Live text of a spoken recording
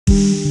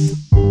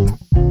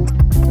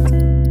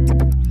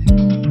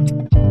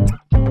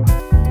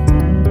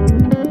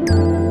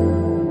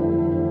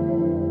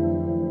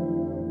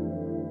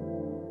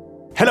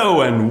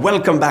and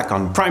welcome back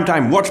on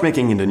Primetime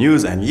Watchmaking in the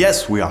News. And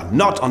yes, we are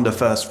not on the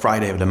first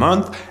Friday of the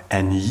month.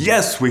 And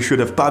yes, we should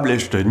have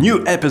published a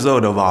new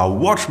episode of our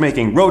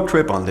watchmaking road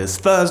trip on this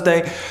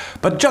Thursday.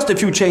 But just a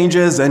few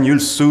changes and you'll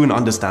soon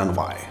understand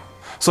why.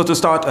 So to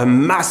start, a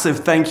massive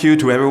thank you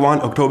to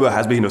everyone. October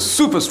has been a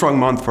super strong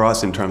month for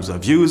us in terms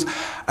of views.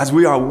 As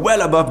we are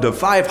well above the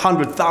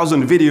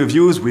 500,000 video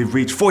views, we've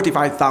reached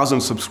 45,000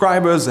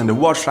 subscribers and the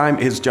watch time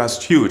is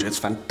just huge. It's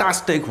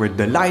fantastic, we're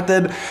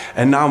delighted.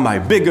 And now my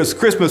biggest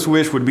Christmas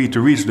wish would be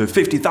to reach the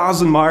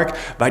 50,000 mark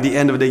by the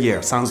end of the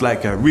year. Sounds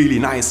like a really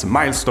nice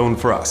milestone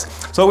for us.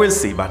 So we'll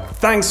see, but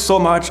thanks so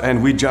much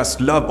and we just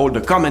love all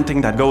the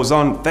commenting that goes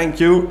on. Thank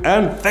you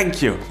and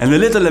thank you. And a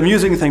little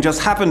amusing thing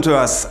just happened to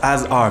us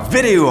as our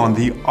video on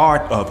the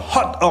art of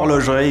haute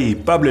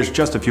horlogerie published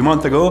just a few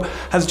months ago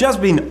has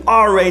just been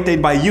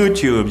R-rated by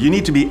YouTube. You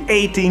need to be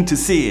 18 to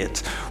see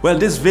it. Well,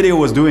 this video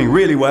was doing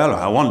really well,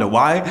 I wonder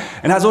why,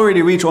 and has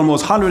already reached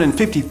almost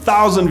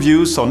 150,000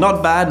 views, so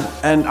not bad,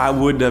 and I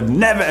would have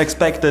never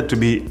expected to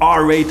be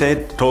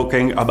R-rated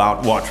talking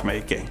about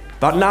watchmaking.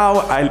 But now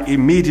I'll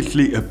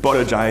immediately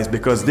apologize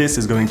because this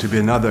is going to be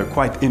another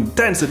quite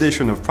intense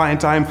edition of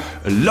Primetime.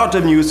 A lot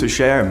of news to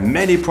share,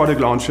 many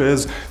product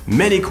launches,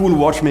 many cool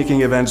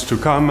watchmaking events to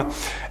come,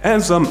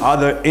 and some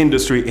other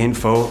industry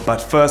info.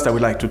 But first I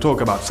would like to talk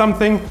about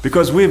something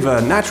because we've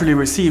naturally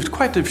received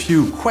quite a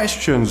few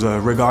questions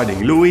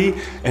regarding Louis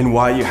and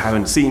why you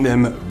haven't seen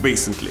him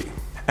recently.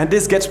 And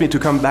this gets me to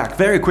come back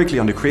very quickly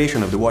on the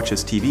creation of the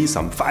Watches TV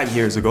some 5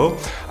 years ago.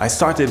 I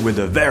started with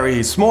a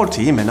very small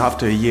team and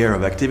after a year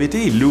of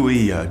activity,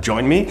 Louis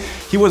joined me.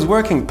 He was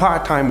working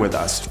part-time with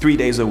us 3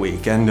 days a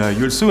week and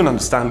you'll soon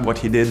understand what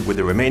he did with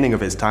the remaining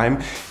of his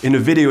time in a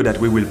video that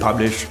we will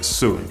publish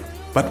soon.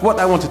 But what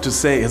I wanted to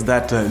say is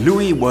that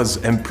Louis was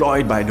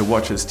employed by the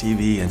Watches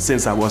TV, and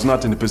since I was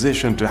not in a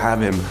position to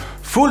have him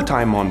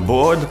full-time on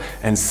board,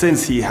 and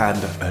since he had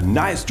a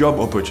nice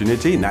job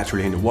opportunity,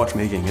 naturally in the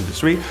watchmaking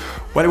industry,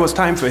 well, it was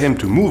time for him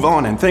to move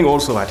on and think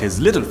also at his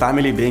little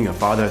family, being a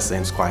father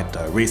since quite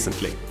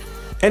recently.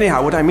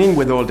 Anyhow, what I mean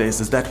with all this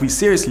is that we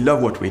seriously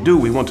love what we do,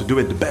 we want to do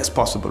it the best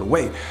possible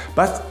way,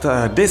 but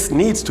this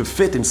needs to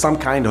fit in some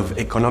kind of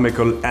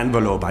economical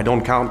envelope. I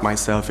don't count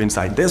myself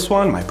inside this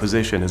one, my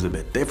position is a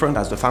bit different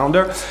as the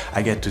founder.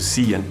 I get to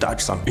see and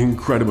touch some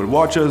incredible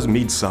watches,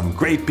 meet some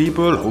great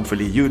people,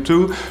 hopefully you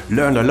too,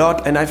 learn a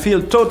lot, and I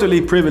feel totally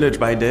privileged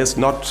by this,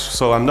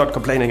 so I'm not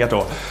complaining at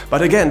all.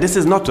 But again, this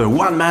is not a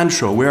one-man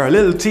show, we're a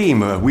little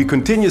team. We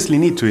continuously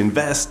need to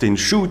invest in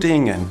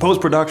shooting and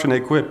post-production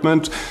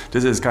equipment.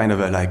 This is kind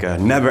of like a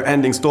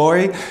never-ending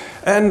story,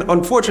 and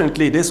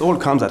unfortunately this all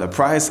comes at a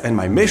price, and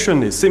my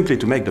mission is simply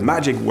to make the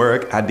magic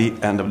work at the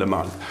end of the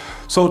month.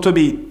 So to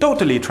be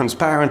totally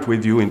transparent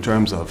with you in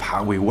terms of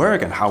how we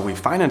work and how we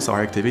finance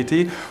our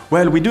activity,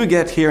 well, we do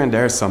get here and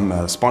there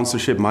some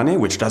sponsorship money,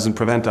 which doesn't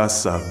prevent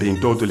us being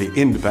totally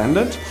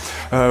independent.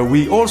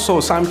 We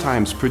also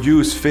sometimes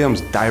produce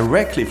films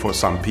directly for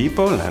some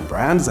people and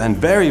brands, and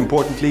very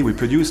importantly, we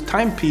produce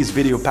timepiece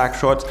video pack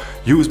shots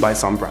used by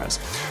some brands.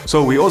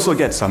 So we also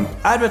get some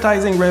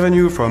advertising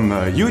revenue from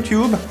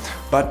YouTube,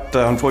 but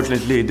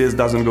unfortunately this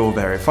doesn't go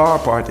very far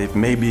apart. If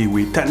maybe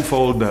we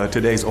tenfold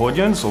today's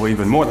audience, or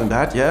even more than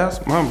that, yes,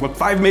 but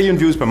 5 million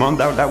views per month,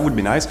 that would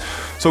be nice.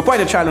 So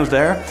quite a challenge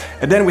there.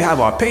 And then we have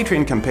our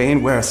Patreon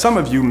campaign where some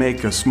of you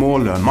make a small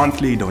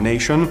monthly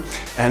donation,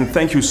 and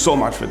thank you so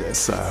much for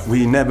this.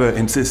 We never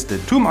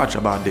insisted too much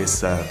about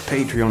this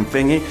Patreon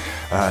thingy,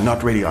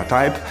 not really our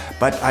type,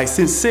 but I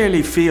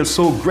sincerely feel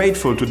so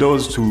grateful to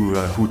those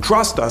who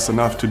trust us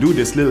enough to do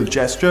this little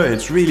gesture.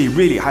 It's really,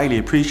 really highly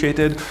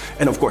appreciated,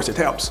 and of course it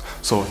helps.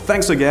 So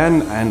thanks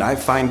again, and I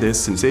find this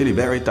sincerely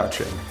very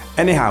touching.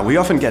 Anyhow, we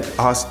often get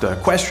asked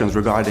questions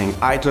regarding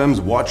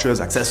items,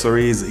 watches,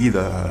 accessories,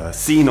 either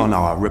seen on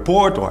our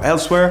report or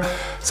elsewhere,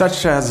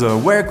 such as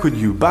where could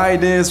you buy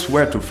this,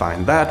 where to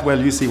find that. Well,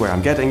 you see where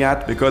I'm getting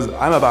at, because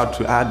I'm about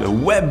to add a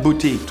web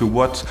boutique to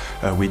what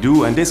we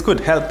do, and this could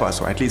help us,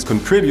 or at least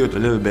contribute a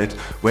little bit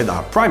with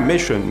our prime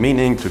mission,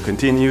 meaning to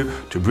continue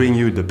to bring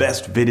you the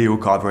best video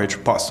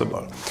coverage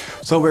possible.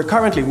 So we're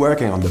currently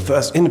working on the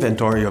first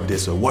inventory of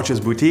this watches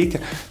boutique.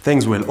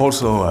 Things will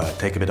also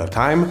take a bit of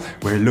time.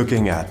 We're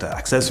looking at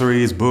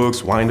accessories,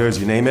 books, winders,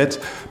 you name it.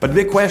 But the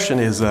big question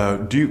is,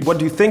 what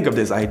do you think of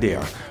this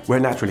idea? We're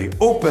naturally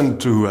open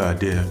to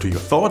your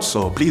thoughts,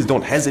 so please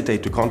don't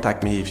hesitate to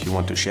contact me if you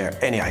want to share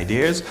any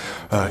ideas,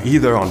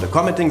 either on the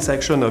commenting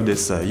section of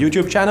this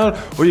YouTube channel,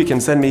 or you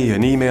can send me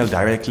an email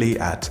directly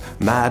at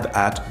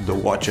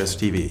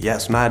mad@thewatchestv.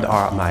 Yes, mad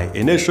are my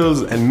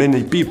initials, and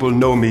many people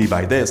know me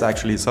by this.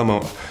 Actually, some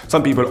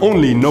people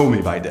only know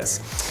me by this.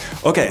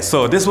 Okay,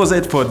 so this was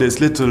it for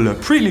this little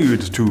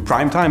prelude to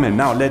Primetime, and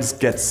now let's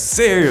get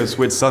serious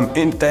with some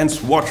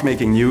intense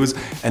watchmaking news,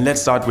 and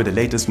let's start with the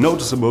latest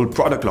noticeable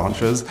product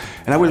launches.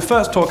 And I will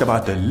first talk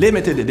about the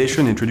limited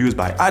edition introduced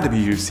by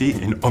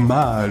IWC in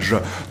homage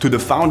to the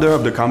founder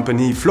of the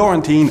company,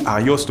 Florentine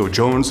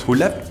Ariosto-Jones, who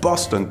left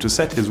Boston to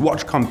set his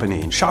watch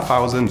company in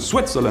Schaffhausen,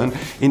 Switzerland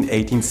in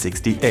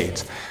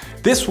 1868.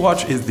 This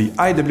watch is the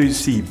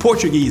IWC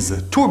Portuguese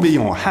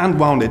Tourbillon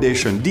hand-wound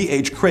edition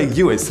DH Craig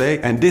USA,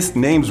 and this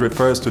name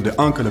refers to the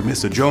uncle of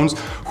Mr. Jones,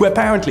 who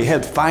apparently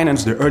helped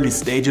finance the early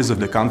stages of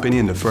the company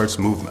in the first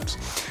movements.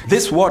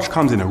 This watch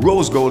comes in a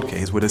rose gold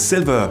case with a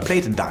silver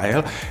plated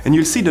dial, and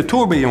you'll see the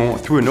tourbillon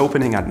through an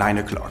opening at 9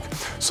 o'clock.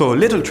 So a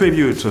little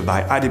tribute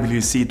by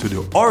IWC to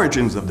the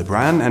origins of the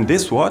brand, and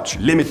this watch,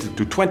 limited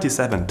to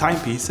 27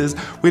 timepieces,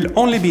 will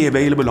only be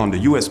available on the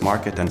US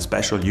market and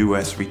special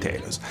US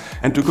retailers.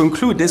 And to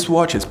conclude, this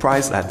watch is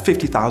priced at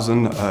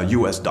 $50,000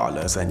 US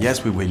dollars, and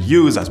yes, we will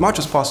use as much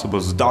as possible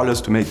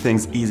dollars to make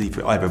things easy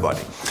for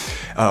everybody.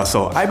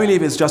 So I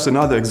believe it's just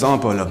another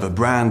example of the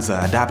brands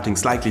adapting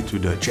slightly to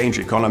the changed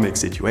economic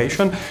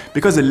situation,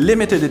 because a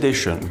limited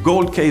edition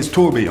gold case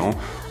tourbillon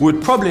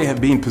would probably have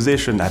been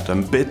positioned at a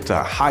bit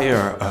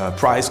higher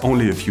price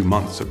only a few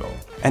months ago.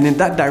 And in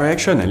that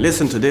direction, and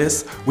listen to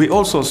this, we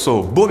also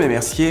saw Baume and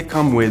Mercier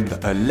come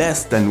with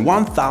less than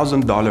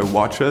 $1,000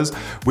 watches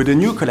with a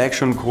new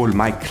collection called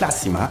My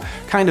Classima,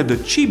 kind of the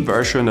cheap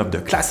version of the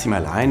Classima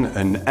line,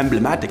 an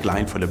emblematic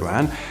line for the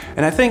brand.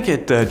 And I think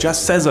it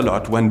just says a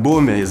lot when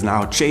Baume is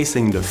now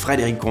chasing the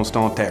Frédéric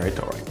Constant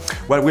territory.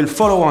 Well, we'll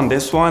follow on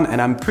this one,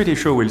 and I'm pretty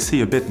sure we'll see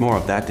a bit more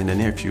of that in the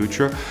near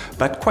future,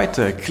 but quite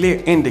a clear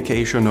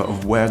indication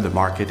of where the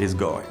market is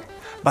going.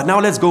 But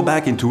now let's go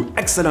back into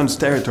excellence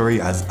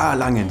territory as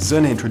Lange and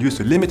Soehne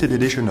introduced a limited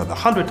edition of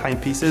 100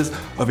 timepieces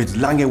of its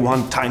Lange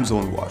 1 time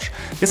zone watch.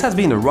 This has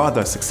been a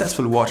rather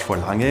successful watch for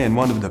Lange, and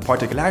one of the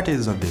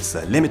particularities of this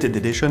limited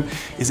edition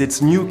is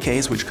its new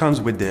case, which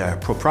comes with their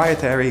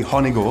proprietary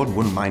honey gold.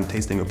 Wouldn't mind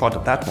tasting a pot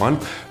of that one.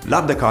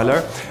 Love the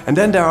color. And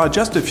then there are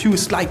just a few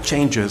slight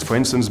changes. For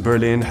instance,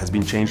 Berlin has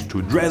been changed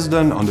to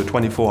Dresden on the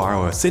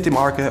 24-hour city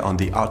marker on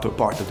the outer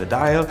part of the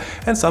dial,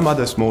 and some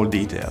other small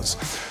details.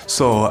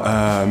 So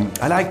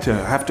I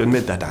have to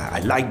admit that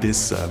I like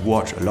this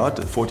watch a lot,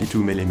 a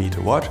 42mm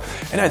watch,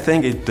 and I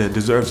think it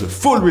deserves a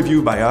full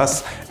review by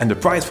us, and the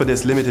price for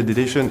this limited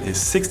edition is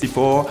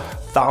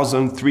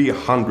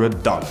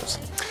 $64,300.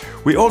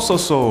 We also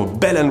saw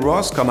Bell &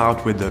 Ross come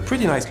out with a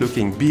pretty nice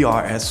looking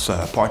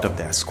BRS, part of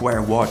their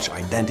square watch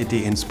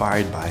identity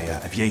inspired by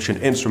aviation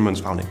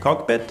instruments found in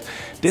cockpit.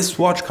 This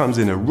watch comes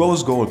in a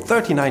rose gold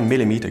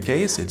 39mm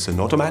case. It's an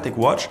automatic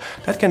watch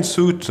that can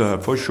suit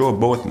for sure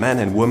both men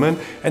and women,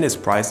 and is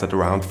priced at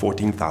around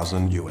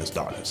 $14,000 US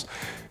dollars.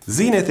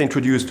 Zenith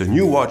introduced a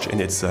new watch in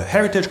its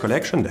Heritage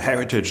collection, the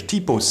Heritage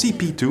Tipo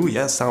CP2.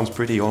 Yes, sounds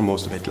pretty,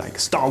 almost a bit like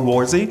Star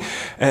Warsy.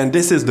 And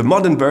this is the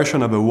modern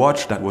version of a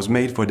watch that was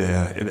made for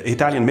the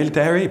Italian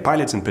military,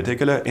 pilots in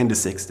particular, in the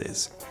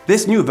 60s.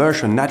 This new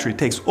version naturally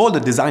takes all the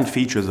design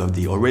features of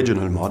the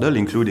original model,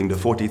 including the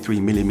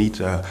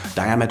 43mm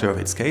diameter of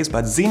its case,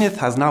 but Zenith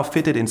has now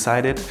fitted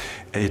inside it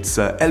its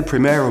El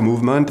Primero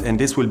movement, and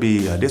this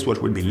watch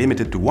will be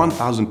limited to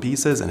 1,000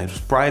 pieces, and it's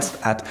priced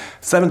at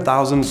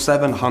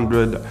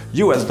 $7,700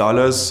 US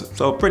dollars,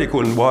 so pretty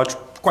cool watch,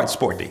 quite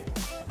sporty.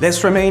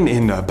 Let's remain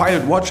in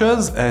pilot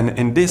watches and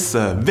in this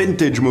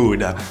vintage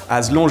mood,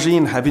 as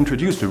Longines have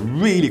introduced a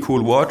really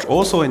cool watch,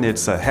 also in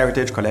its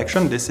Heritage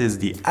collection. This is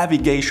the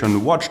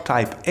Avigation Watch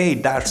Type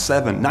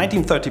A-7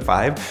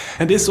 1935,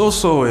 and this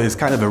also is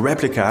kind of a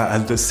replica,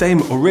 as the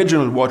same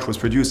original watch was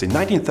produced in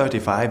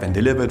 1935 and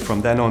delivered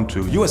from then on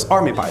to US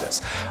Army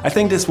pilots. I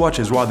think this watch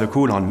is rather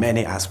cool on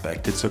many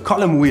aspects. It's a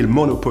column wheel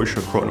mono-pusher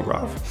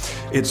chronograph.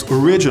 It's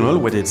original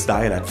with its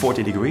dial at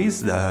 40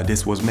 degrees.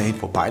 This was made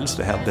for pilots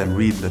to help them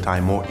read the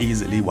time more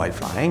easily while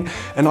flying.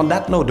 And on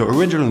that note, the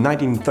original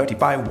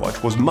 1935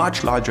 watch was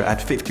much larger at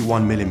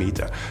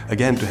 51mm,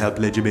 again to help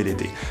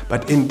legibility.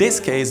 But in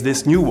this case,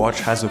 this new watch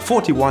has a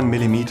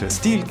 41mm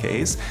steel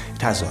case.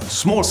 It has a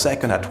small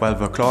second at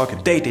 12 o'clock, a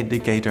date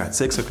indicator at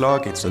 6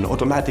 o'clock. It's an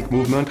automatic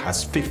movement,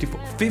 has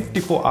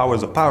 54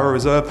 hours of power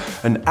reserve,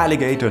 an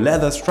alligator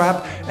leather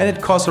strap, and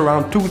it costs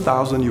around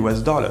 $2,000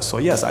 US dollars. So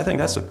yes, I think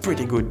that's a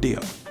pretty good deal.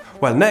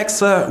 Well,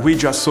 next, we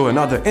just saw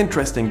another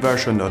interesting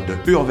version of the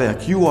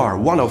URWERK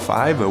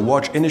UR105, a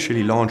watch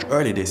initially launched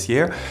early this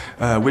year,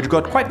 which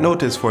got quite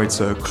noticed for its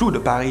Clou de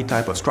Paris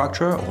type of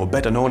structure, or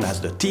better known as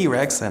the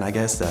T-Rex, and I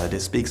guess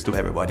this speaks to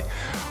everybody.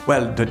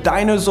 Well, the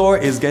dinosaur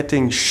is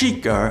getting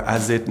chicer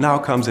as it now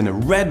comes in a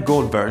red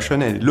gold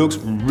version, and it looks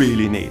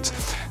really neat.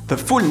 The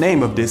full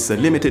name of this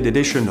limited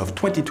edition of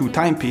 22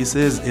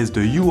 timepieces is the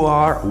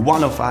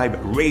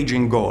UR105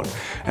 Raging Gold,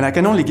 and I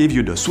can only give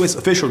you the Swiss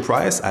official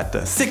price at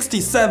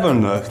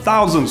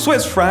 67,000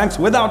 Swiss francs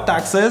without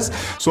taxes,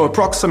 so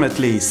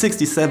approximately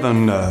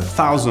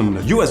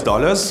 67,000 US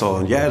dollars. So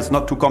yeah, it's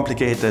not too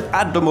complicated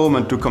at the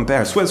moment to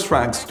compare Swiss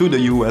francs to the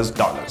US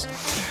dollars.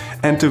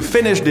 And to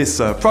finish this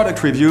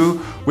product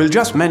review, we'll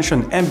just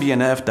mention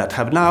MB&F that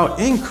have now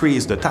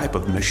increased the type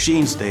of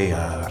machines they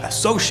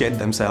associate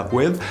themselves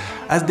with,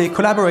 as they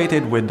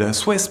collaborated with the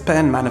Swiss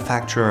pen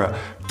manufacturer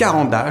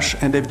Carandache,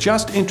 and they've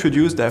just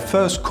introduced their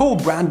first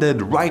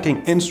co-branded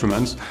writing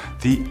instruments,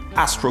 the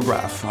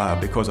Astrograph,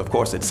 because of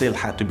course it still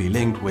had to be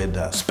linked with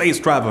space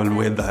travel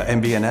with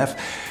MB&F,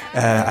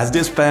 as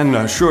this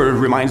pen sure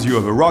reminds you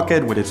of a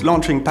rocket with its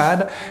launching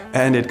pad,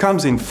 and it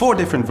comes in 4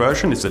 different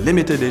versions. It's a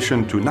limited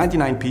edition to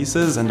 99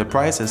 pieces, and the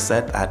price is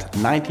set at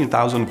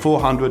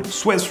 19,400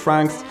 Swiss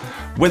francs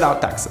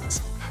without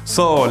taxes.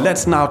 So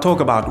let's now talk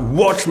about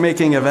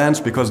watchmaking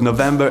events, because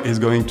November is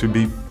going to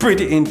be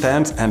pretty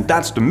intense, and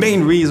that's the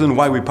main reason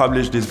why we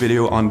published this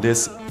video on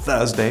this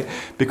Thursday,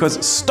 because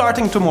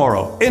starting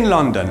tomorrow in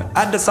London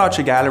at the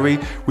Saatchi Gallery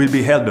will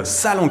be held the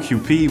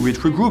SalonQP, which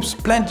regroups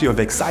plenty of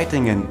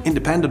exciting and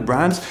independent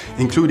brands,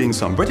 including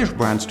some British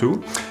brands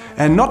too.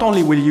 And not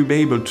only will you be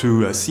able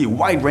to see a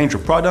wide range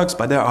of products,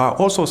 but there are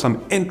also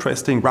some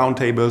interesting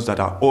roundtables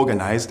that are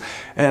organized.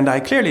 And I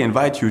clearly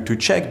invite you to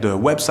check the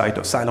website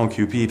of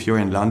SalonQP if you're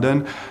in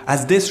London,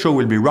 as this show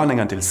will be running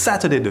until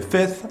Saturday the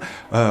 5th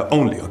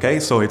only, okay?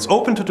 So it's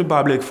open to the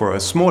public for a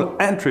small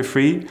entry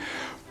fee.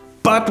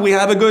 But we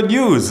have a good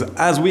news,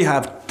 as we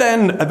have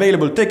 10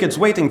 available tickets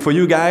waiting for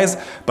you guys.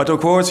 But of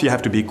course, you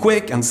have to be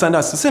quick and send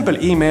us a simple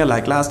email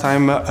like last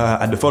time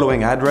at the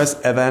following address,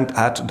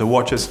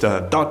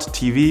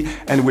 event@thewatches.tv,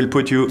 and we'll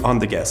put you on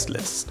the guest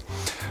list.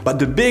 But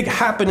the big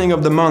happening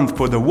of the month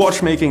for the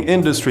watchmaking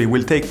industry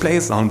will take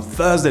place on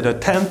Thursday the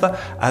 10th,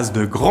 as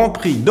the Grand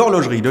Prix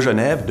d'Horlogerie de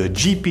Genève, the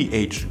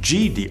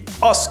GPHG, the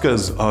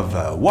Oscars of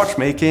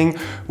watchmaking,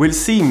 will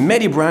see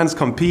many brands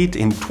compete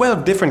in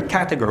 12 different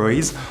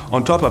categories,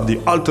 on top of the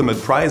ultimate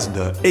prize,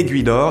 the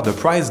Aiguille d'Or, the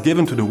prize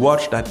given to the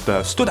watch that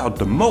stood out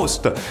the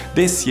most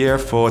this year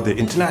for the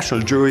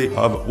international jury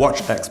of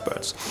watch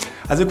experts.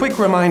 As a quick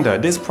reminder,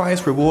 this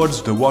prize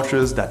rewards the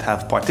watches that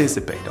have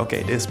participated.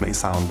 Okay, this may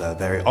sound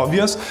very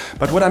obvious,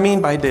 but what I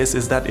mean by this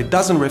is that it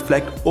doesn't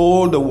reflect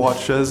all the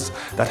watches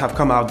that have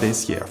come out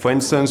this year. For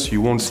instance, you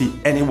won't see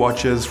any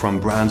watches from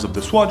brands of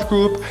the Swatch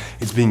Group.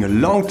 It's been a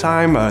long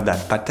time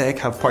that Patek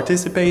have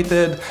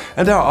participated,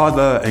 and there are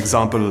other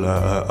examples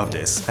of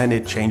this, and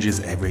it changes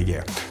every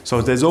year.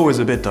 So there's always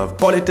a bit of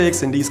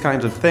politics in these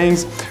kinds of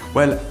things.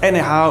 Well,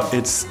 anyhow,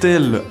 it's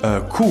still a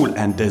cool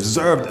and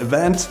deserved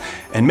event,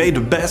 and may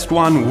the best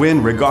one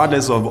win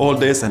regardless of all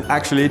this. And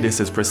actually, this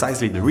is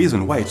precisely the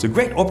reason why it's a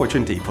great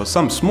opportunity for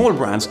some small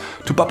brands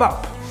to pop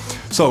up.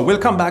 So we'll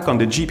come back on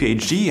the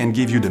GPHG and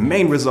give you the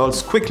main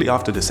results quickly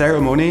after the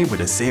ceremony,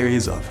 with a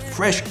series of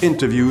fresh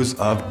interviews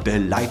of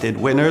delighted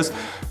winners,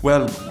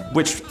 well,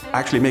 which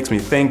actually makes me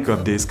think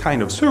of this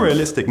kind of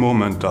surrealistic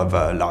moment of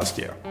last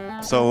year.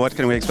 So what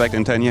can we expect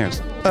in 10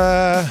 years?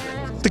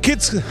 The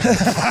kids.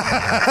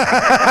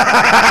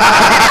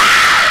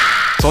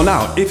 So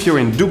now, if you're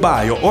in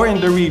Dubai or in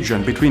the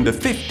region between the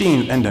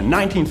 15th and the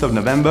 19th of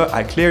November,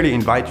 I clearly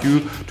invite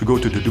you to go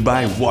to the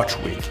Dubaï Watch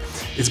Week.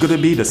 It's going to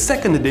be the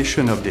 2nd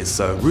edition of this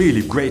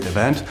really great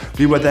event.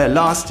 We were there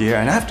last year,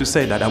 and I have to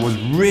say that I was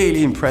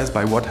really impressed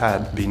by what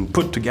had been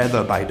put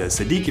together by the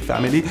Siddiqui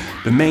family,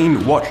 the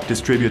main watch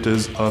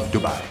distributors of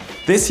Dubai.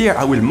 This year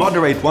I will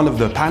moderate one of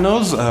the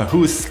panels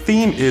whose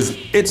theme is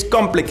It's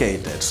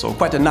Complicated, so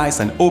quite a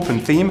nice and open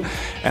theme.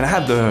 And I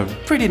have the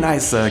pretty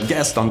nice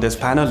guest on this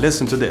panel.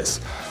 Listen to this.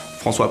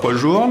 François-Paul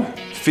Journe,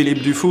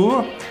 Philippe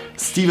Dufour,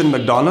 Stephen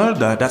McDonald,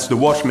 that's the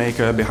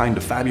watchmaker behind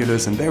the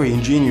fabulous and very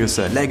ingenious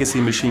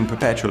legacy machine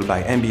Perpetual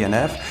by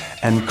MB&F,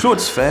 and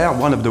Claude Sfer,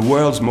 one of the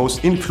world's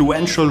most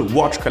influential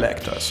watch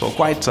collectors. So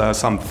quite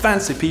some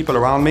fancy people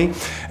around me,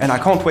 and I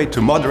can't wait to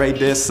moderate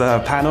this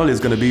panel. It's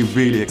going to be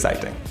really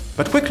exciting.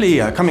 But quickly,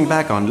 coming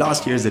back on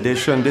last year's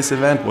edition, this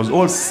event was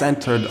all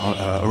centered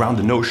around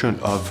the notion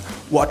of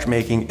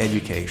watchmaking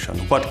education.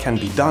 What can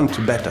be done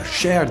to better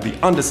share the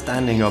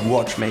understanding of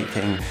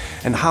watchmaking,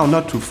 and how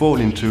not to fall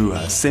into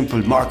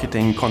simple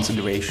marketing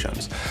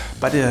considerations.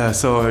 But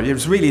so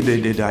it's really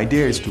the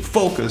idea is to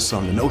focus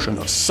on the notion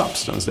of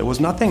substance. There was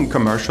nothing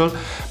commercial,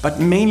 but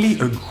mainly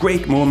a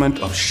great moment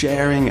of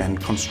sharing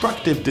and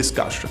constructive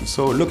discussion.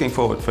 So looking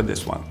forward for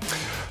this one.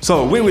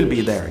 So we will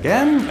be there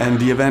again, and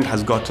the event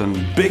has gotten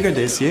bigger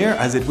this year,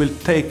 as it will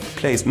take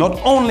place not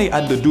only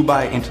at the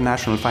Dubai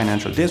International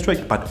Financial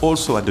District, but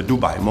also at the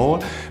Dubai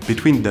Mall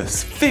between the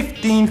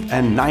 15th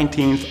and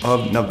 19th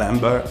of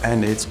November,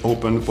 and it's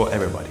open for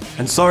everybody.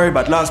 And sorry,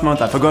 but last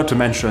month I forgot to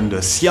mention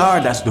the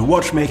CIAR, that's the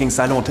watchmaking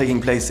salon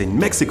taking place in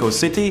Mexico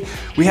City.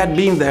 We had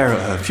been there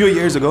a few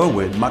years ago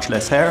with much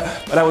less hair,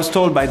 but I was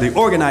told by the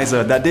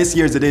organizer that this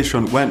year's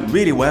edition went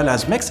really well,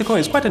 as Mexico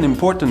is quite an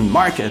important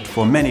market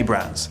for many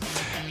brands.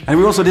 And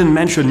we also didn't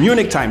mention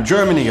Munich Time,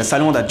 Germany, a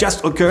salon that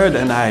just occurred,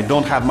 and I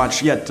don't have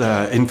much yet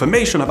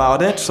information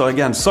about it. So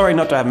again, sorry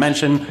not to have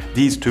mentioned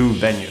these two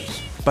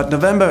venues. But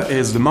November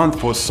is the month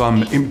for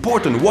some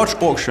important watch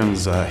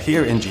auctions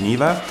here in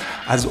Geneva,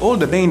 as all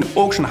the main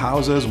auction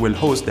houses will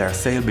host their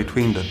sale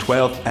between the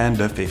 12th and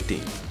the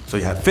 15th. So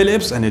you have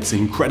Philips and its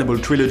incredible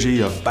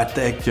trilogy of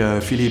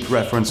Patek Philippe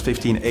reference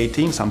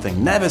 1518,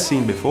 something never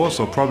seen before,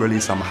 so probably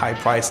some high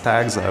price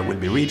tags will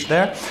be reached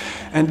there.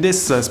 And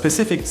this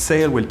specific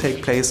sale will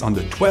take place on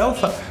the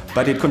 12th,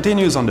 but it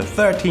continues on the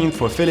 13th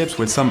for Philips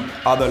with some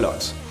other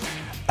lots.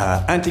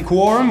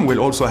 Antiquorum will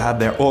also have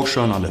their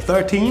auction on the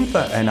 13th,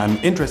 and I'm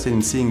interested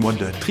in seeing what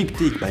the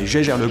Triptyque by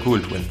Gégère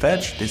Lecoultre will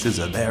fetch. This is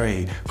a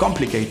very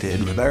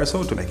complicated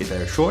reverso, to make it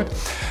very short.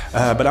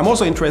 But I'm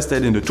also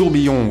interested in the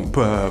Tourbillon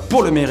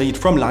pour le Mérite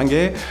from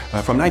Lange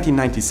from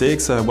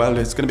 1996. Well,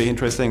 it's going to be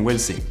interesting, we'll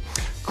see.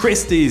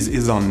 Christie's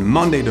is on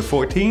Monday the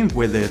 14th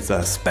with its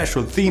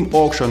special theme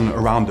auction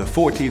around the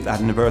 40th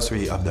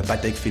anniversary of the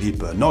Patek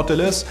Philippe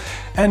Nautilus.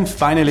 And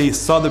finally,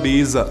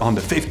 Sotheby's on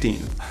the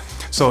 15th.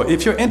 So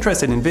if you're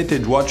interested in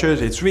vintage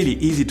watches, it's really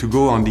easy to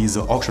go on these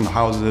auction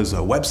houses'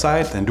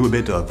 website and do a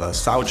bit of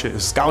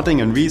scouting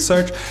and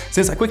research,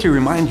 since I quickly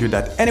remind you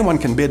that anyone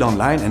can bid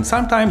online and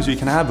sometimes you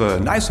can have a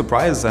nice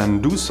surprise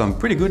and do some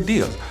pretty good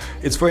deals.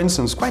 It's, for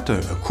instance, quite a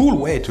cool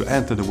way to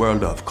enter the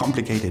world of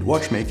complicated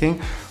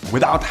watchmaking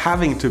without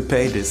having to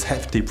pay this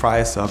hefty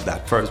price of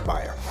that first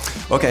buyer.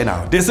 Okay,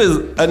 now this is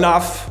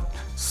enough.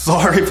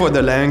 Sorry for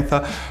the length,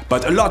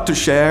 but a lot to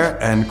share,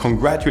 and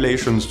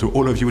congratulations to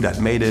all of you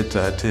that made it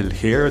till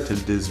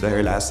this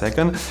very last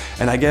second.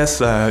 And I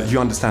guess you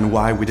understand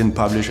why we didn't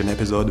publish an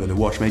episode of the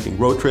Watchmaking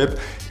Road Trip.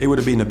 It would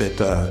have been a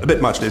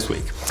bit much this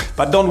week.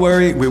 But don't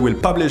worry, we will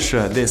publish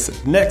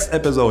this next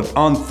episode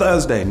on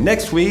Thursday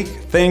next week,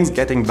 things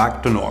getting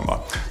back to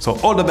normal. So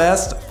all the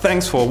best,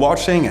 thanks for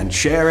watching and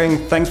sharing,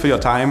 thanks for your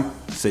time,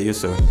 see you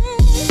soon.